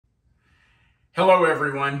Hello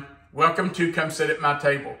everyone, welcome to Come Sit at My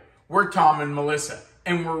Table. We're Tom and Melissa,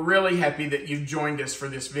 and we're really happy that you've joined us for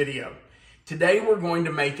this video. Today we're going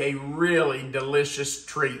to make a really delicious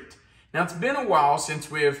treat. Now it's been a while since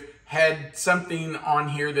we've had something on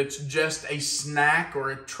here that's just a snack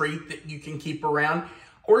or a treat that you can keep around,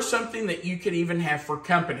 or something that you could even have for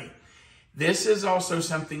company. This is also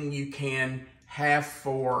something you can have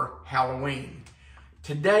for Halloween.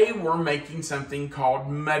 Today we're making something called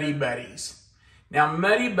Muddy Buddies. Now,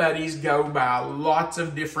 Muddy Buddies go by lots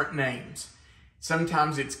of different names.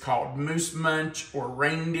 Sometimes it's called Moose Munch or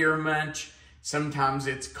Reindeer Munch. Sometimes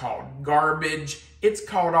it's called Garbage. It's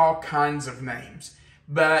called all kinds of names.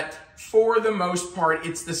 But for the most part,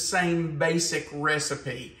 it's the same basic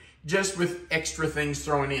recipe, just with extra things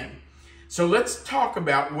thrown in. So let's talk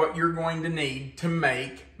about what you're going to need to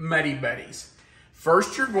make Muddy Buddies.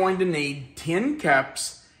 First, you're going to need 10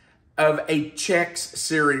 cups of a Chex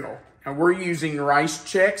cereal. Now, we're using Rice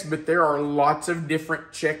Chex, but there are lots of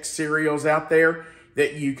different Chex cereals out there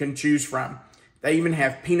that you can choose from. They even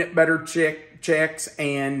have peanut butter Chex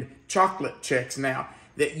and chocolate Chex now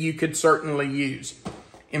that you could certainly use.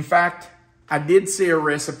 In fact, I did see a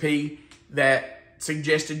recipe that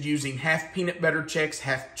suggested using half peanut butter Chex,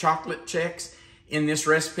 half chocolate Chex in this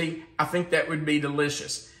recipe. I think that would be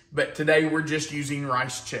delicious, but today we're just using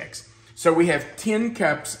Rice Chex. So we have 10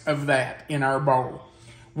 cups of that in our bowl.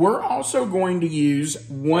 We're also going to use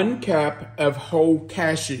 1 cup of whole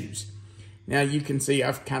cashews. Now you can see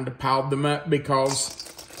I've kind of piled them up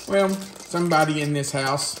because, well, somebody in this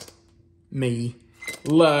house, me,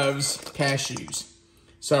 loves cashews.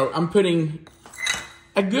 So I'm putting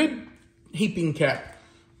a good heaping cup.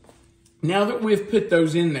 Now that we've put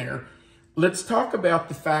those in there, let's talk about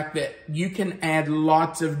the fact that you can add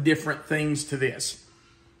lots of different things to this.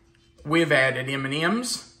 We've added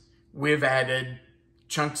M&Ms, we've added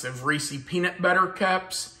chunks of Reese peanut butter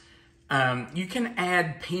cups. You can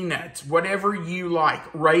add peanuts, whatever you like,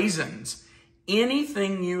 raisins,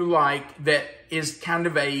 anything you like that is kind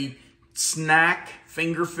of a snack,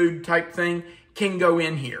 finger food type thing can go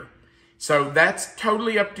in here. So that's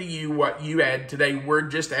totally up to you what you add. Today we're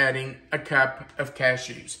just adding a cup of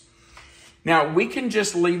cashews. Now we can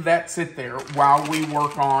just leave that sit there while we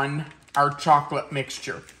work on our chocolate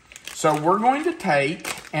mixture. So we're going to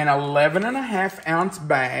take an 11.5 ounce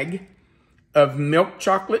bag of milk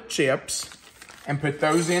chocolate chips and put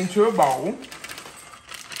those into a bowl.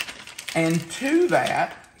 And to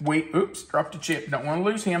that, oops, dropped a chip. Don't want to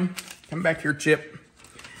lose him. Come back here, Chip.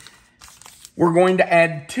 We're going to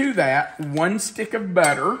add to that 1 stick of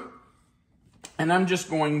butter. And I'm just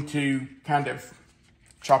going to kind of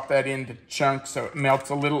chop that into chunks so it melts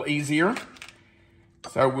a little easier.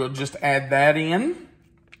 So we'll just add that in.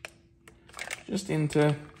 Just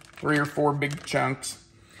into 3 or 4 big chunks.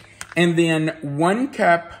 And then 1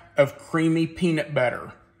 cup of creamy peanut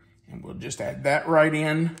butter. And we'll just add that right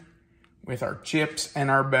in with our chips and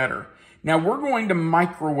our butter. Now we're going to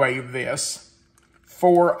microwave this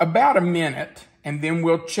for about a minute and then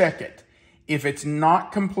we'll check it. If it's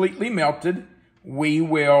not completely melted, we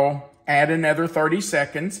will add another 30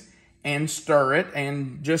 seconds and stir it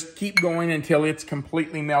and just keep going until it's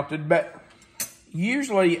completely melted. But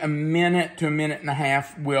usually a minute to a minute and a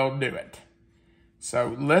half will do it.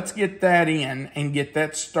 So let's get that in and get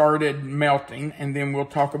that started melting, and then we'll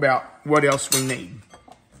talk about what else we need.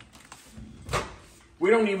 We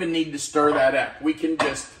don't even need to stir that up. We can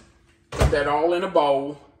just put that all in a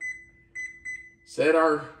bowl, set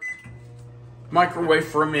our microwave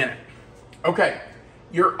for a minute. Okay,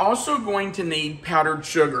 you're also going to need powdered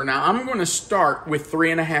sugar. Now I'm going to start with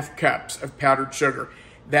 3.5 cups of powdered sugar.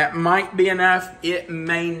 That might be enough. It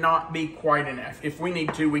may not be quite enough. If we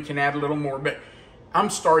need to, we can add a little more, but I'm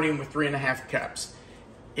starting with 3.5 cups.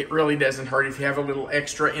 It really doesn't hurt if you have a little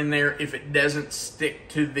extra in there. If it doesn't stick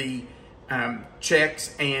to the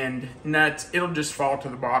Chex and nuts, it'll just fall to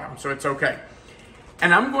the bottom, so it's okay.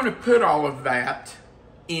 And I'm going to put all of that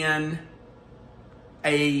in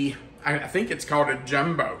I think it's called a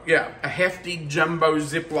jumbo. Yeah, a hefty jumbo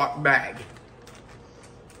Ziploc bag.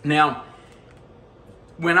 Now,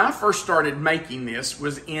 when I first started making this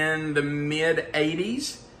was in the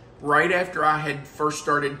mid-80s, right after I had first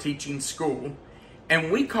started teaching school,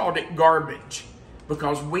 and we called it garbage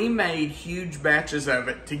because we made huge batches of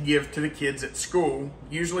it to give to the kids at school.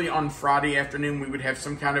 Usually on Friday afternoon, we would have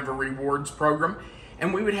some kind of a rewards program,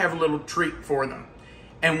 and we would have a little treat for them.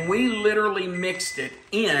 And we literally mixed it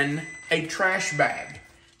in a trash bag.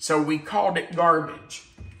 So we called it garbage,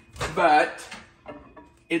 but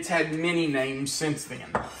it's had many names since then.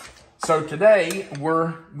 So today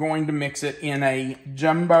we're going to mix it in a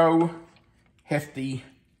jumbo hefty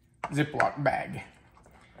Ziploc bag.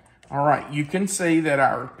 All right, you can see that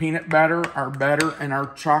our peanut butter, our butter, and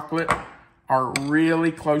our chocolate are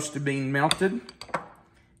really close to being melted.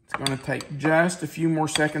 It's going to take just a few more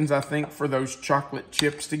seconds, I think, for those chocolate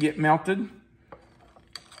chips to get melted.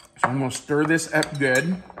 So I'm going to stir this up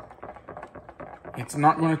good. It's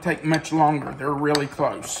not going to take much longer. They're really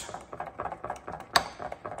close.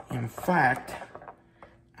 In fact,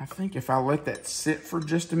 I think if I let that sit for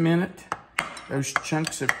just a minute, those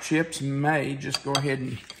chunks of chips may just go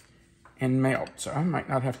ahead and melt. So I might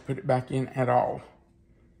not have to put it back in at all.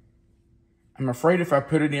 I'm afraid if I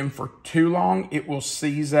put it in for too long, it will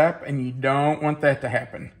seize up, and you don't want that to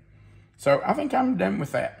happen. So I think I'm done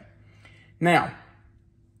with that. Now,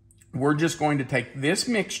 we're just going to take this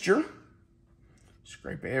mixture,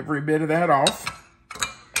 scrape every bit of that off,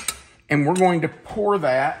 and we're going to pour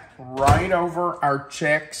that right over our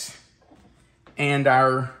Chex and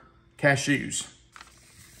our cashews.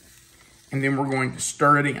 And then we're going to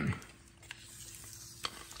stir it in.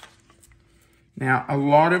 Now, a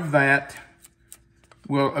lot of that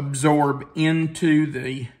will absorb into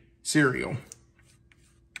the cereal.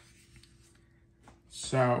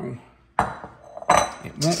 So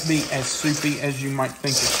it won't be as soupy as you might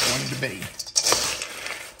think it's going to be.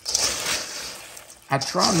 I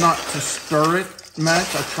try not to stir it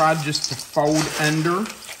much. I try just to fold under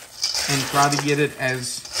and try to get it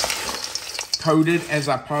as coated as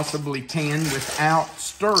I possibly can without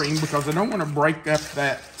stirring, because I don't want to break up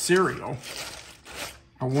that cereal.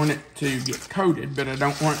 I want it to get coated, but I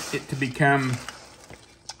don't want it to become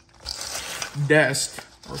dust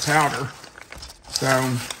or powder. So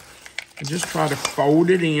I just try to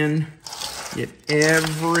fold it in, get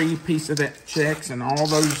every piece of that Chex and all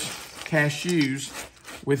those cashews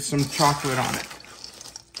with some chocolate on it.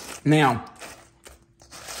 Now,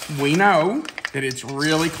 we know that it's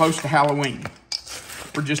really close to Halloween.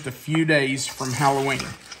 We're just a few days from Halloween.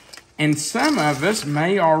 And some of us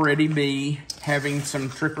may already be having some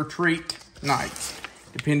trick-or-treat nights,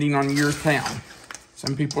 depending on your town.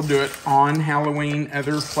 Some people do it on Halloween.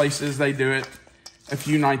 Other places, they do it a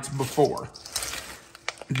few nights before.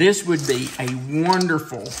 This would be a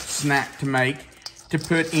wonderful snack to make, to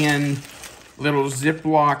put in little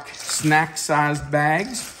Ziploc snack-sized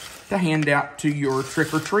bags to hand out to your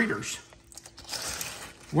trick-or-treaters.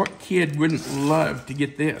 What kid wouldn't love to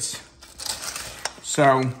get this?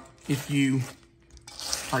 So, if you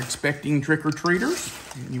are expecting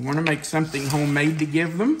trick-or-treaters and you want to make something homemade to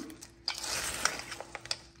give them,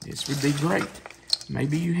 this would be great.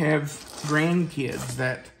 Maybe you have grandkids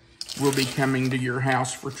that will be coming to your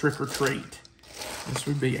house for trick-or-treat. This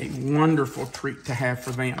would be a wonderful treat to have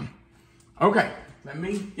for them. Okay, let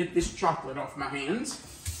me get this chocolate off my hands.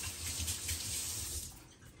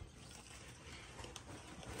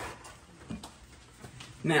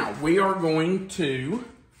 Now, we are going to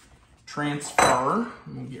transfer.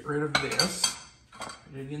 I'm going to get rid of this.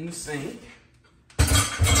 Put it in the sink.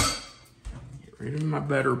 Get rid of my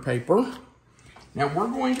butter paper. Now, we're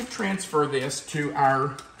going to transfer this to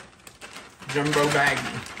our jumbo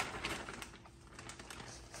baggie.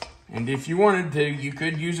 And if you wanted to, you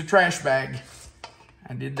could use a trash bag.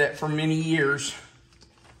 I did that for many years.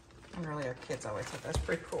 And really, our kids always thought that's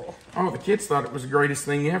pretty cool. Oh, the kids thought it was the greatest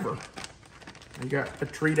thing ever. They got a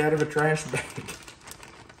treat out of a trash bag.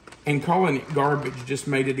 And calling it garbage just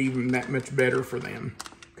made it even that much better for them.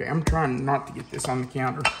 Okay, I'm trying not to get this on the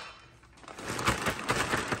counter.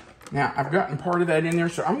 Now, I've gotten part of that in there,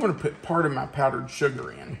 so I'm going to put part of my powdered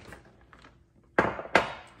sugar in.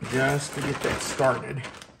 Just to get that started.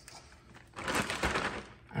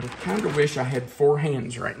 I kind of wish I had 4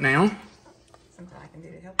 hands right now. Something I can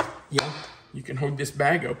do to help you. Yeah, you can hold this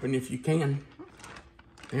bag open if you can.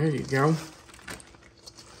 There you go.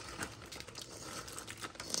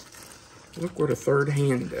 Look what a 3rd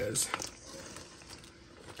hand does.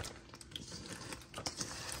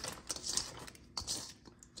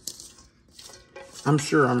 I'm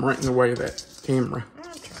sure I'm right in the way of that camera. I'm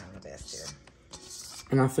trying my best here.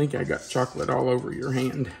 And I think I got chocolate all over your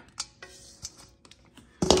hand.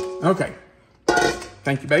 Okay.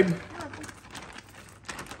 Thank you, babe.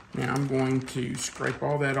 Now I'm going to scrape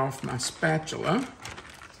all that off my spatula.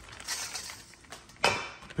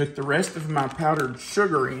 Put the rest of my powdered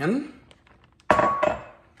sugar in.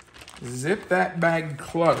 Zip that bag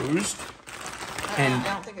closed. And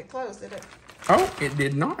I don't think it closed, did it? Oh, it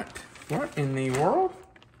did not. What in the world?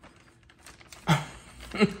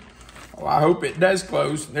 Well, I hope it does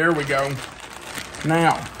close. There we go.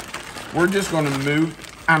 Now, we're just going to move.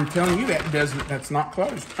 I'm telling you that's not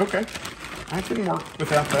closed. Okay, I can work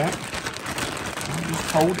without that. I'll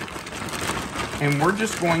just hold it. And we're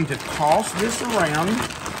just going to toss this around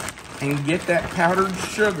and get that powdered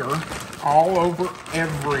sugar all over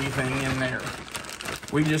everything in there.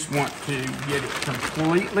 We just want to get it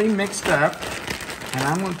completely mixed up. And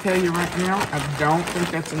I'm going to tell you right now, I don't think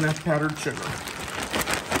that's enough powdered sugar.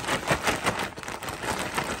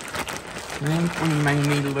 I think we may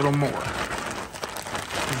need a little more.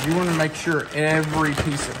 Because you want to make sure every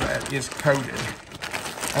piece of that is coated.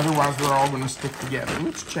 Otherwise, they're all going to stick together.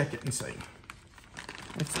 Let's check it and see.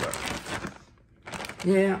 Let's look.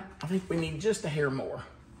 Yeah, I think we need just a hair more.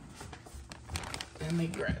 Let me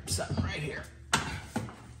grab something right here.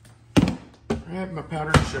 Grab my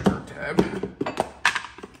powdered sugar tub.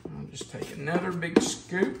 I'll just take another big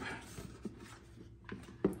scoop.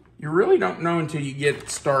 You really don't know until you get it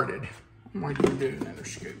started. I might even do another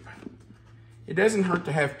scoop. It doesn't hurt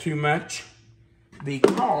to have too much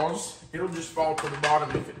because it'll just fall to the bottom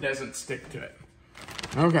if it doesn't stick to it.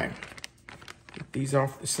 Okay, get these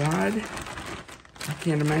off the side. I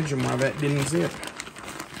can't imagine why that didn't zip.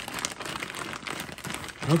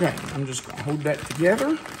 Okay, I'm just gonna hold that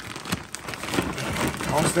together.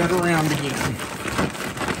 Toss that around again.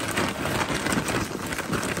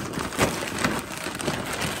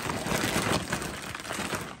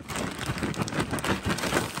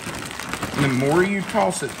 And the more you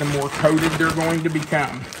toss it, the more coated they're going to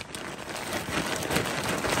become.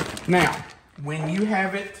 Now, when you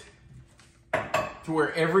have it to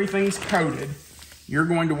where everything's coated, you're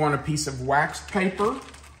going to want a piece of waxed paper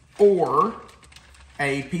or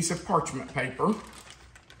a piece of parchment paper.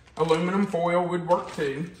 Aluminum foil would work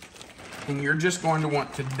too. And you're just going to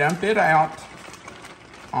want to dump it out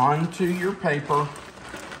onto your paper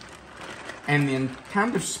and then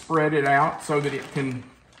kind of spread it out so that it can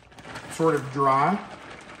sort of dry.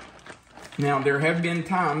 Now, there have been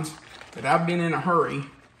times that I've been in a hurry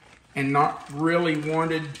and not really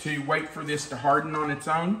wanted to wait for this to harden on its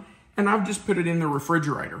own, and I've just put it in the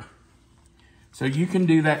refrigerator. So you can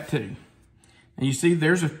do that too. And you see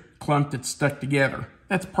there's a clump that's stuck together.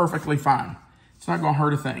 That's perfectly fine. It's not gonna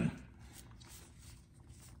hurt a thing.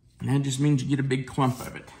 And that just means you get a big clump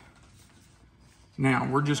of it. Now,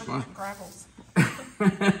 we're just gonna... Gravels.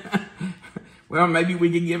 Well, maybe we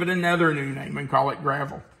could give it another new name and call it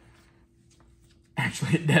gravel.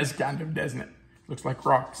 Actually, it does kind of, doesn't it? Looks like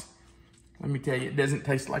rocks. Let me tell you, it doesn't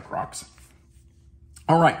taste like rocks.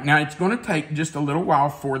 All right, now it's going to take just a little while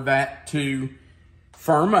for that to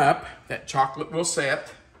firm up. That chocolate will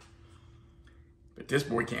set. But this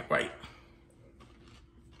boy can't wait.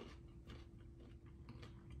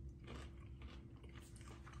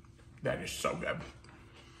 That is so good.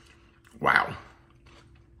 Wow.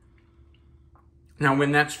 Now,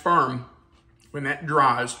 when that's firm, when that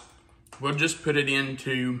dries, we'll just put it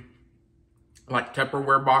into like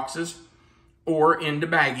Tupperware boxes or into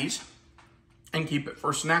baggies and keep it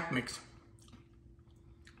for snack mix.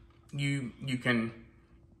 You can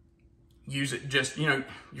use it just, you know,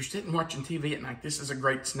 you're sitting watching TV at night. This is a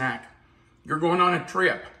great snack. You're going on a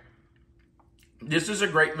trip. This is a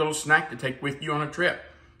great little snack to take with you on a trip.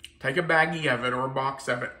 Take a baggie of it or a box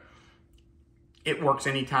of it. It works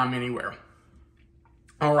anytime, anywhere.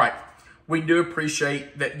 All right, we do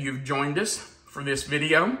appreciate that you've joined us for this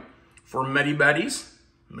video. For Muddy Buddies,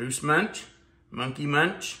 Moose Munch, Monkey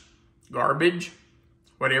Munch, Garbage,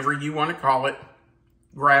 whatever you want to call it,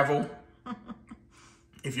 Gravel,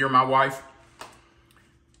 if you're my wife.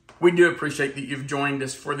 We do appreciate that you've joined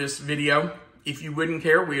us for this video. If you wouldn't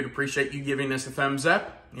care, we would appreciate you giving us a thumbs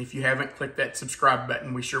up. If you haven't, click that subscribe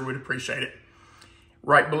button. We sure would appreciate it.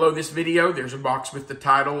 Right below this video, there's a box with the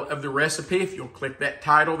title of the recipe. If you'll click that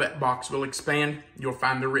title, that box will expand. You'll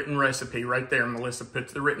find the written recipe right there. Melissa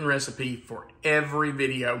puts the written recipe for every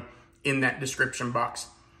video in that description box.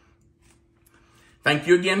 Thank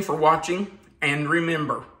you again for watching. And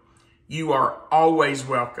remember, you are always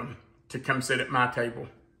welcome to come sit at my table.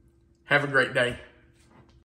 Have a great day.